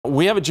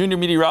We have a junior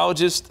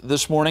meteorologist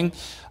this morning.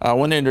 I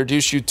want to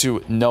introduce you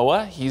to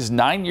Noah. He's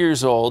 9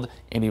 years old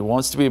and he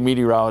wants to be a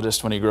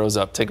meteorologist when he grows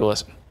up. Take a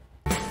listen.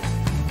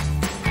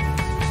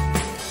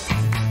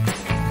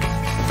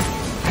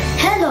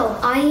 Hello,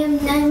 my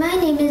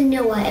name is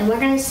Noah, and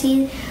we're going to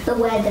see the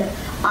weather.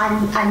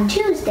 On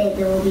Tuesday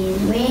there will be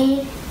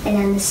rain, and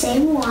then the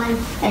same one,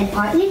 and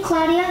partly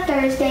cloudy on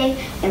Thursday,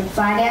 and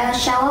Friday a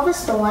shower of a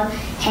storm,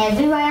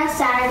 heavy rain on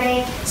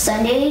Saturday,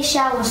 Sunday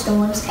shower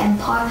storms, and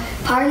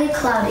partly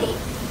cloudy.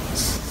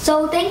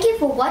 So thank you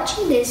for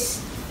watching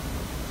this.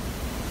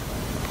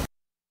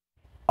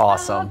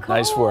 Awesome. Oh, cool.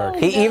 Nice work.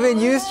 He even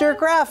used your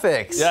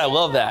graphics. Yeah, I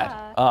love that.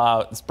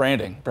 It's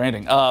branding.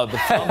 The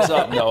thumbs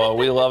up, Noah.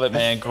 We love it,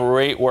 man.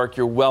 Great work.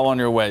 You're well on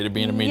your way to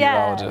being a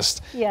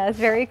meteorologist. Yeah, it's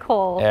very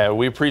cool. Yeah,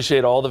 we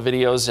appreciate all the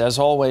videos. As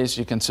always,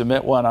 you can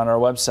submit one on our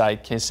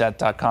website,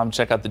 KSAT.com.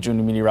 Check out the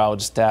Junior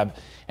Meteorologist tab,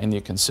 and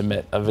you can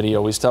submit a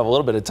video. We still have a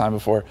little bit of time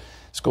before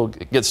school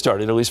gets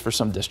started, at least for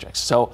some districts. So